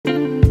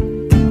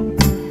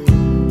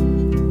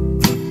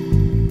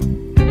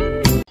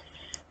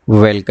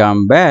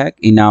Welcome back.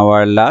 In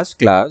our last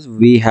class,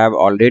 we have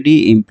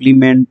already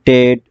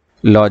implemented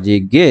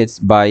logic gates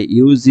by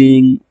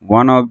using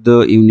one of the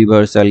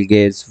universal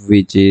gates,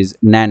 which is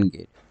NAND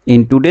gate.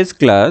 In today's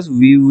class,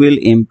 we will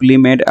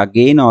implement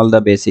again all the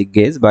basic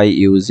gates by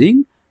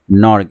using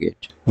NOR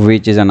gate,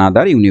 which is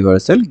another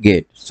universal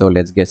gate. So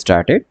let's get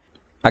started.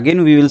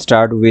 Again, we will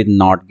start with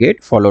NOT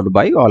gate followed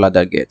by all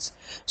other gates.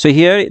 So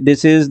here,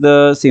 this is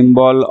the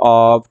symbol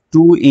of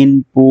two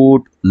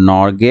input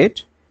NOR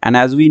gate. And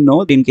as we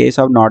know, in case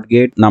of NOT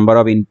gate, number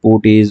of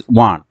input is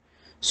 1.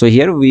 So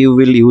here we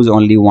will use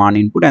only one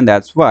input, and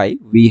that's why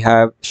we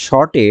have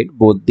shorted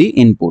both the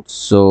inputs.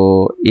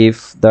 So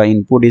if the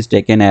input is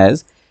taken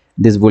as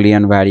this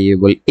boolean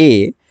variable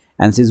a,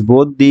 and since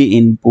both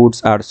the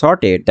inputs are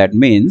sorted, that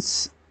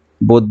means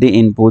both the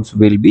inputs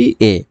will be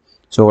a.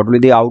 So what will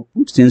be the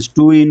output? Since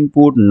two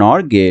input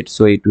NOR gate,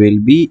 so it will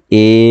be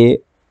a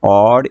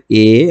or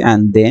a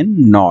and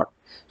then NOR.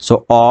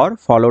 So OR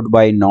followed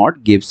by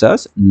NOT gives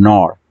us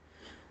NOR.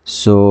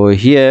 So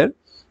here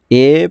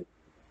a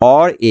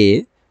or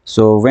a,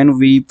 so when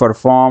we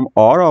perform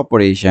OR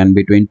operation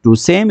between two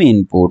same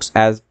inputs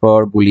as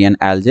per Boolean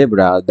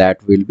algebra,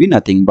 that will be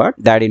nothing but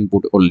that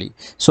input only.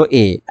 So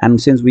a, and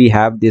since we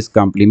have this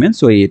complement,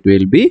 so it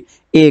will be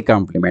a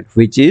complement,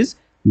 which is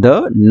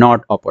the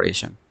NOT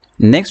operation.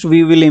 Next,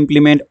 we will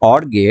implement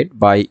OR gate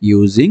by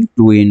using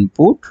two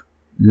input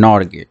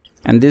NOR gate.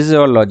 And this is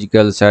our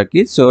logical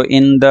circuit. So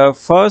in the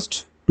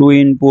first two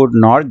input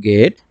NOR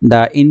gate,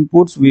 the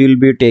inputs we will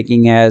be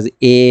taking as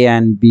A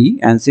and B,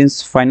 and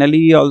since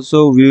finally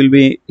also we will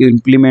be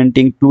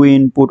implementing two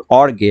input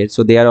OR gate,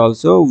 so they are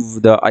also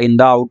in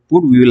the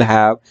output we will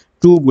have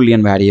two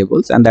boolean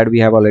variables, and that we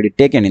have already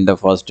taken in the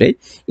first stage,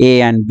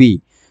 A and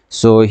B.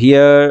 So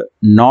here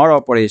NOR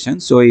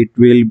operation, so it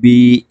will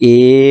be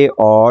A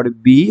or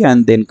B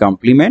and then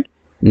complement.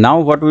 Now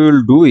what we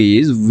will do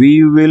is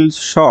we will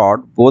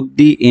short both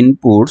the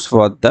inputs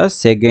for the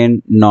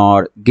second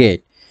NOR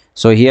gate.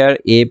 So here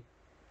a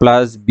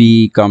plus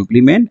b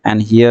complement,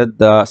 and here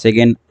the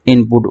second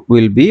input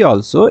will be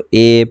also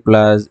a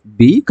plus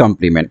b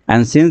complement.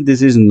 And since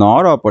this is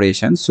NOR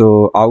operation,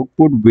 so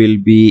output will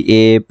be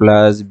a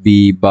plus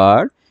b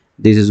bar.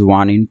 This is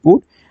one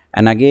input,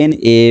 and again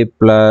a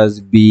plus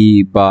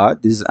b bar,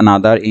 this is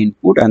another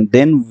input, and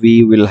then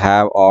we will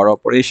have OR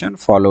operation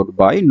followed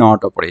by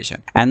NOT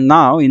operation. And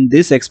now in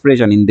this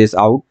expression, in this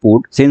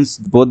output, since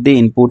both the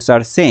inputs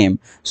are same,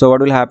 so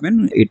what will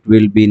happen? It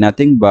will be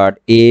nothing but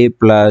a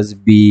plus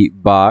b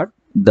bar.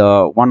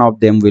 The one of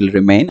them will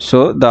remain,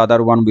 so the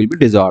other one will be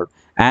dissolved,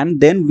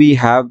 and then we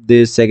have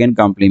this second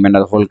complement,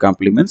 a whole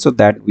complement, so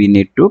that we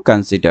need to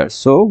consider.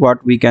 So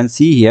what we can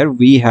see here,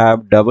 we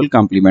have double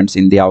complements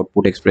in the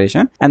output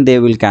expression, and they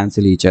will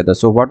cancel each other.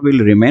 So what will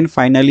remain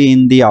finally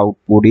in the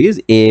output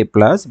is a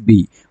plus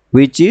b,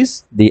 which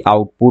is the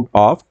output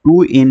of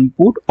two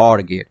input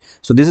OR gate.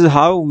 So this is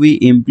how we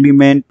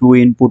implement two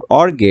input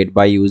OR gate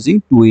by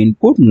using two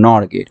input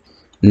NOR gate.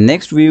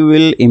 Next, we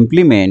will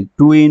implement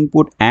two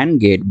input AND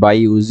gate by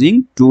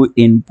using two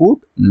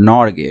input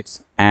NOR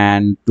gates.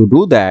 And to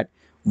do that,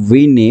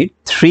 we need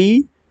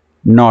three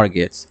NOR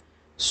gates.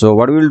 So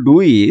what we will do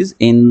is,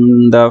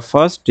 in the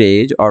first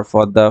stage or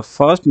for the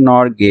first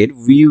NOR gate,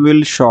 we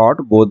will short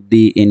both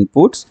the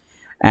inputs.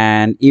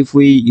 And if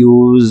we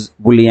use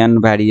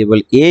boolean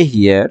variable a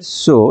here,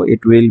 so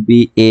it will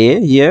be a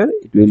here,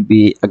 it will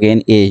be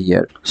again a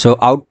here. So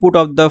output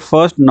of the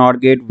first NOR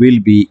gate will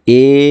be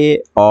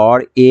a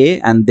or a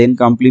and then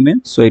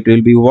complement. So it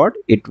will be what?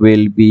 It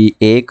will be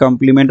a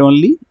complement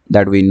only,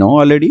 that we know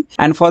already.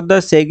 And for the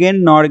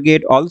second NOR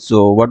gate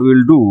also, what we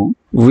will do,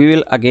 we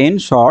will again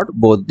short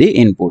both the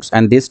inputs,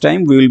 and this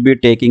time we will be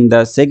taking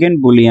the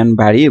second boolean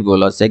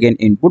variable or second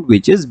input,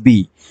 which is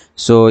b.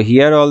 So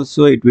here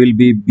also it will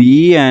be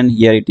b, and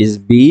here it is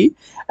b,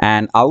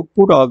 and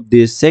output of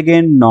this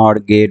second NOR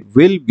gate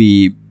will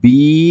be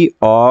b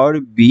or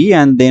b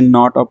and then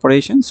NOT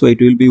operation. So it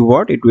will be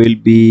what? It will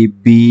be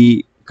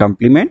b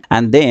complement,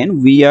 and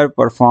then we are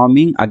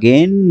performing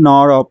again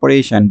NOR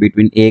operation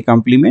between a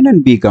complement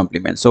and b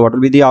complement. So what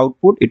will be the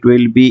output? It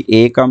will be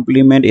a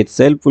complement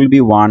itself will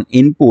be one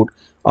input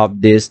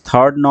of this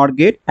third NOR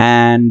gate,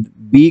 and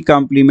b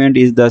complement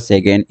is the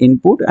second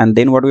input, and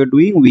then what we are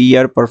doing, we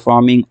are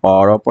performing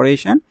OR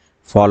operation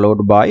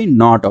followed by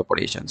NOT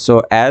operation.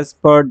 So as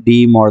per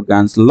De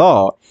Morgan's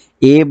law,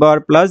 a bar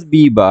plus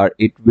b bar,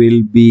 it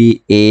will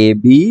be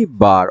ab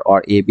bar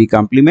or ab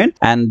complement,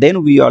 and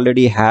then we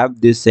already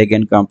have this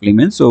second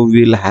complement, so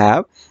we will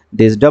have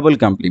this double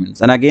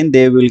complements, and again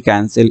they will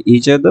cancel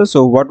each other.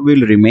 So what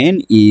will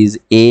remain is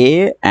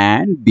a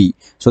and b.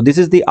 So this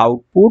is the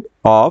output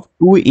of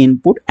two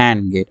input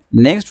AND gate.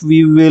 Next,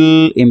 we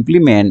will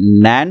implement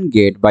NAND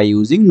gate by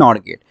using NOR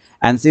gate.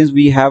 And since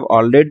we have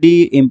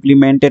already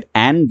implemented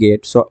AND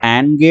gate, so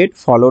AND gate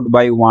followed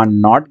by one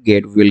NOT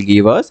gate will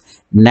give us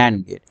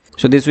NAND gate.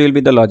 So this will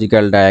be the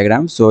logical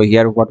diagram. So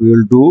here what we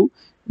will do,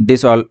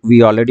 this all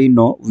we already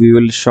know, we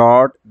will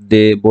short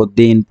both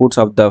the inputs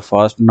of the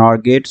first NOR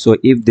gate. So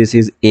if this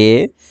is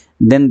a,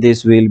 then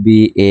this will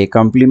be A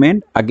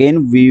complement.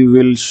 Again we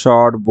will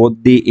sort both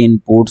the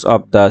inputs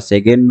of the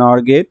second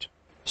NOR gate.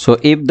 So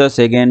if the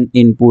second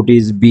input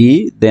is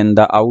B, then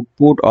the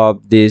output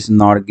of this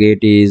NOR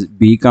gate is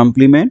B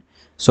complement.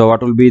 So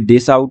what will be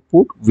this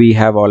output? We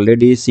have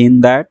already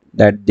seen that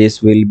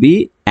this will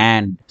be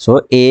AND.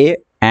 So A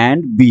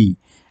and B.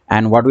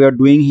 And what we are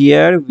doing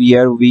here,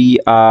 we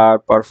are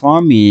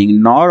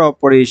performing NOR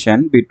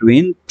operation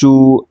between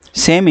two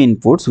same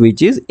inputs,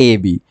 which is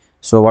AB.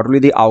 So what will be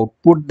the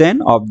output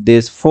then of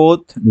this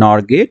fourth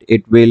NOR gate?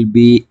 It will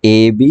be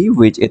AB,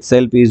 which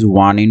itself is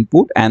one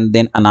input, and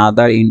then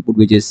another input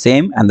which is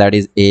same, and that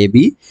is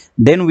AB.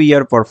 Then we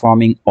are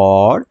performing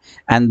OR,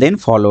 and then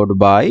followed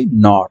by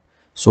NOR.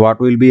 So what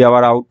will be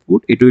our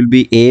output? It will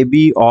be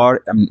AB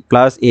or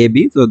plus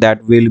AB. So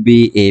that will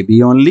be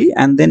AB only,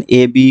 and then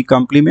AB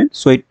complement.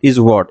 So it is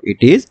what? It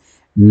is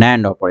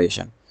NAND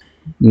operation.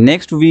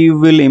 Next we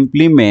will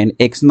implement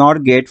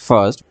XNOR gate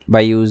first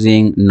by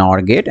using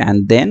NOR gate,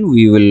 and then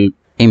we will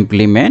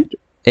implement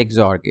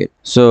XOR gate.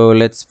 So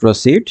let's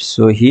proceed.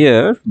 So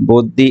here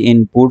both the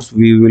inputs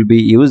we will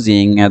be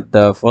using at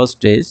the first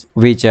stage,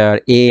 which are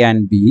A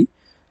and B.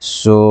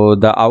 So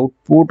the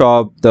output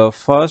of the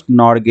first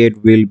NOR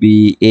gate will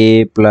be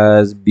A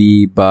plus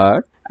B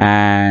bar.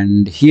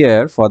 And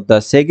here for the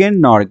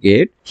second NOR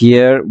gate,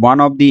 here one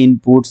of the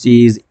inputs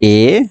is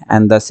A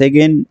and the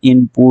second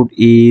input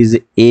is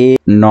A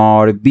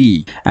NOR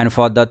B. And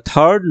for the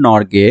third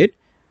NOR gate,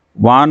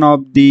 one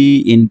of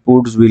the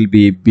inputs will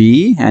be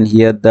B, and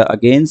here the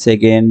again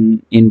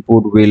second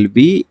input will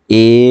be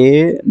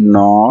A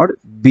NOR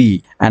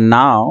B. And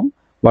now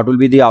what will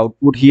be the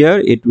output here?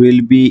 It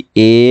will be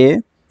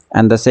A,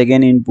 and the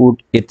second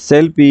input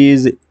itself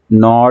is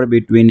NOR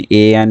between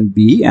A and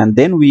B, and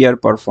then we are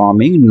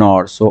performing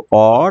NOR. So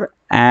OR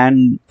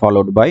and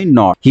followed by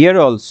NOR. Here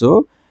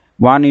also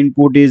one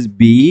input is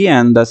B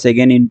and the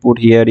second input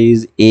here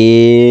is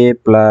A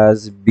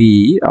plus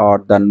B,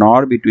 or the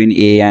NOR between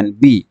A and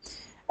B.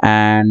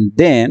 And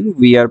then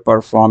we are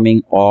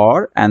performing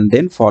OR and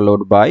then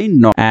followed by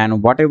NOR.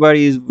 And whatever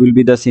will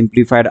be the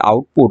simplified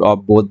output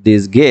of both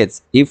these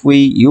gates, if we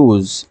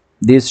use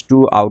these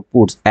two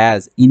outputs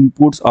as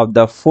inputs of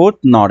the fourth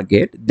NOR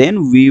gate,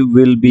 then we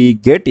will be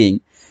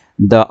getting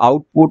the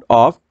output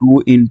of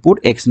two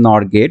input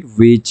XNOR gate,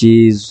 which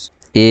is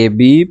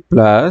AB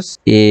plus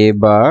A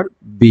bar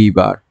B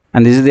bar.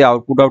 And this is the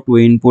output of two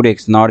input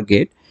XNOR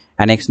gate,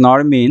 and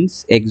XNOR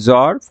means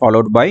XOR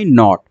followed by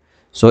NOT.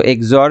 So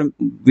XOR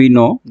we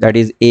know that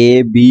is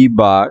A B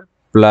bar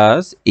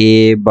plus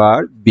A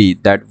bar B,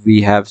 that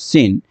we have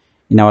seen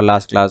in our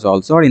last class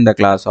also, or in the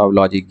class of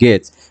logic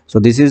gates. So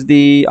this is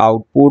the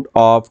output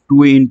of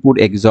two input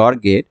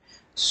XOR gate.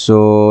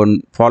 So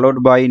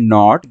followed by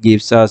NOT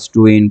gives us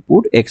two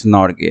input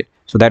XNOR gate.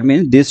 So that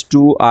means these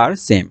two are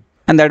same,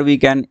 and that we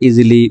can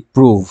easily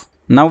prove.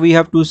 Now we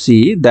have to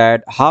see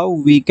that how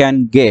we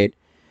can get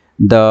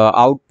the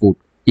output,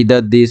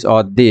 either this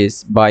or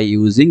this, by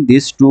using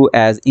these two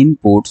as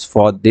inputs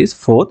for this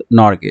fourth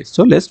NOR gate.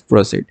 So let's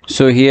proceed.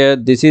 So here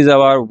this is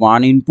our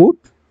one input,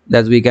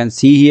 that we can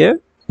see here,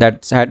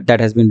 that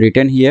has been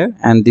written here,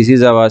 and this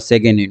is our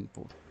second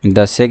input.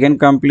 The second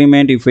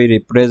complement, if we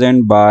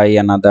represent by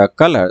another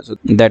color, so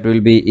that will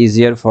be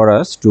easier for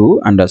us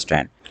to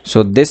understand.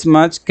 So this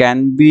much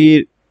can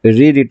be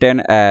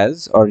rewritten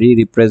as or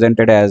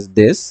re-represented as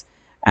this,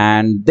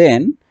 and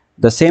then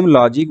the same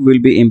logic will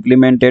be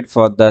implemented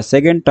for the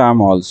second term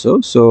also.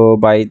 So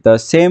by the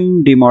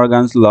same De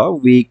Morgan's law,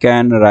 we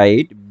can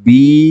write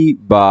B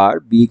bar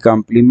B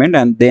complement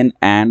and then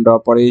AND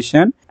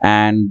operation,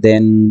 and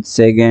then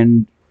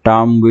second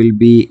term will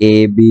be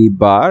AB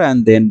bar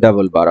and then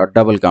double bar or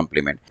double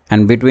complement,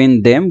 and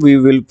between them we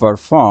will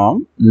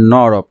perform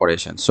NOR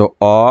operation. So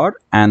OR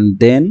and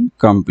then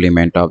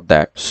complement of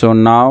that. So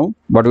now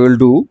what we will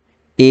do,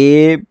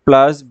 A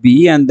plus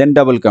B and then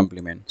double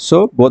complement.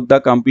 So both the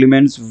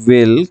complements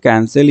will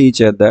cancel each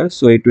other.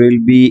 So it will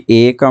be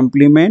A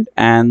complement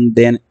and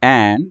then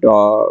AND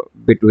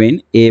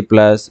between A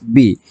plus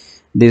B.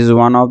 This is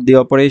one of the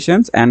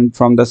operations, and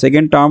from the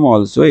second term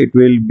also it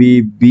will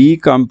be B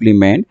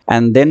complement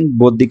and then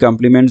both the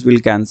complements will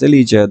cancel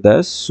each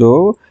other.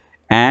 So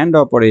AND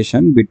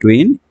operation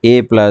between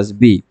A plus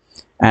B,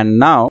 and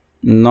now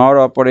NOR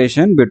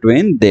operation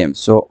between them.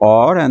 So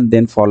OR and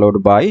then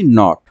followed by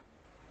NOT.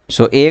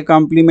 So A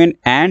complement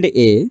and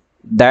A,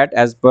 that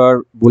as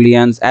per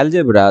Boolean's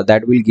algebra,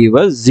 that will give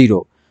us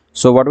 0.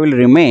 So what will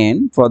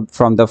remain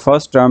from the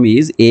first term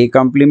is A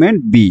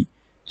complement B.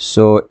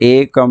 So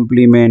A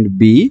complement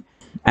B,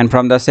 and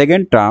from the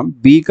second term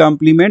B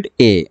complement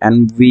A,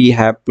 and we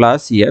have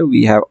plus here,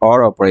 we have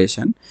OR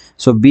operation.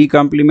 So B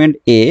complement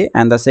A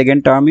and the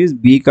second term is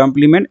B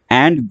complement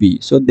and B.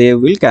 So they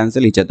will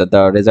cancel each other.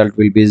 The result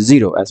will be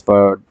 0 as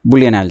per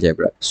Boolean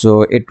algebra.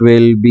 So it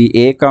will be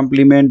A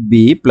complement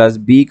B plus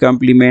B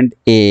complement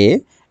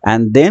A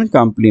and then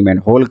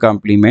complement, whole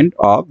complement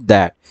of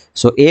that.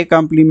 So A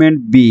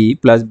complement B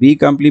plus B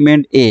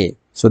complement A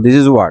So this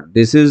is what?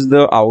 This is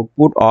the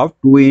output of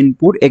two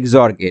input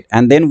XOR gate,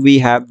 and then we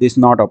have this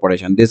NOT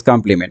operation, this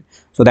complement.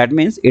 So that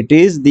means it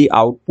is the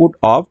output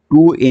of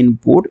two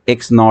input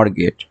XNOR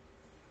gate.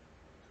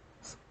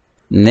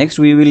 Next,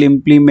 we will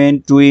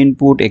implement two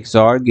input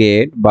XOR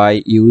gate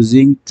by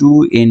using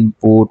two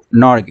input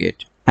NOR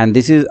gate. And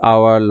this is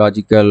our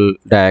logical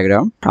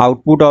diagram.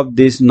 Output of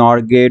this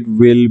NOR gate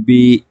will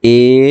be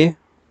A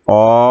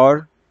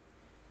or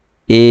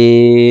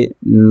A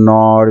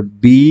NOR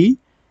B,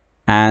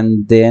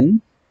 and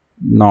then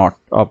NOT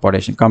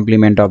operation,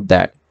 complement of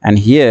that. And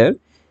here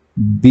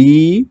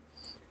B,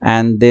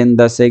 and then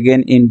the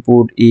second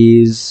input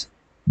is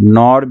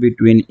NOR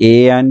between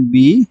A and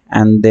B,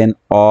 and then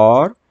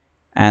OR,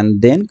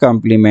 and then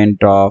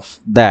complement of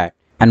that.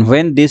 And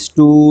when these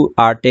two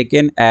are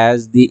taken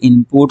as the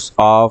inputs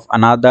of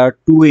another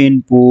two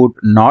input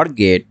NOR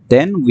gate,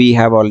 then we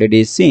have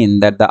already seen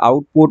that the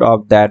output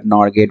of that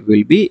NOR gate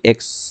will be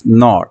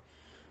XNOR.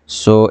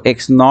 So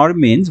XNOR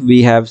means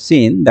we have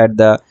seen that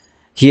the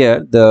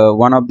here the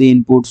one of the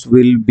inputs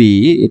will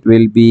be, it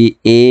will be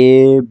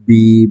A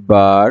B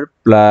bar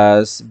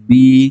plus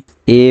B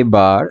A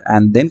bar,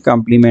 and then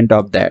complement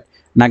of that.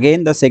 And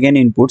again the second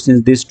input,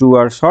 since these two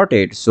are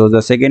sorted, so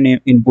the second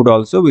input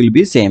also will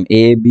be same,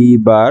 A B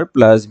bar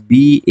plus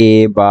B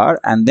A bar,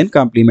 and then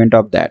complement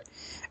of that.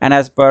 And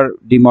as per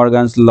De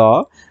Morgan's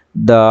law,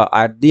 the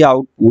at the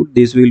output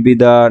this will be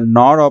the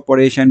NOR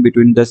operation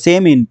between the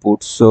same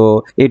inputs.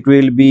 So it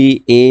will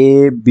be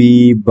A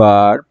B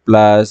bar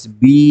plus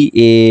B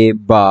A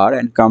bar,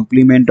 and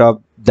complement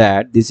of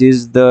that, this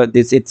is the,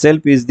 this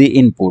itself is the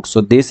input. So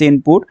this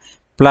input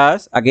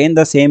plus again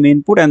the same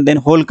input, and then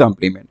whole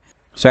complement.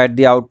 So at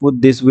the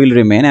output this will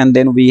remain, and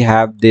then we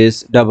have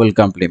this double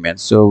complement.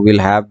 So we'll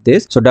have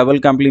this, so double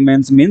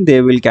complements mean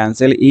they will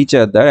cancel each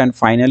other, and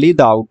finally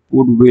the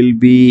output will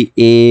be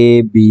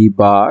A B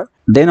bar,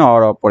 then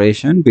OR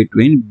operation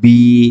between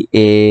B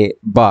A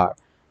bar.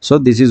 So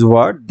this is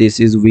what, this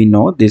is, we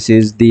know this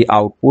is the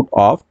output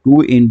of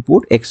two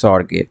input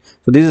XOR gate.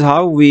 So this is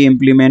how we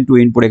implement two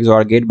input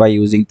XOR gate by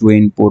using two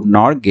input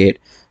NOR gate.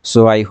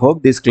 So I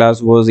hope this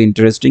class was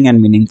interesting and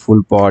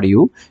meaningful for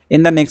you.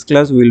 In the next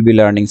class we will be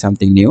learning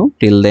something new.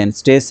 Till then,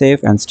 stay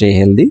safe and stay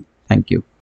healthy. Thank you.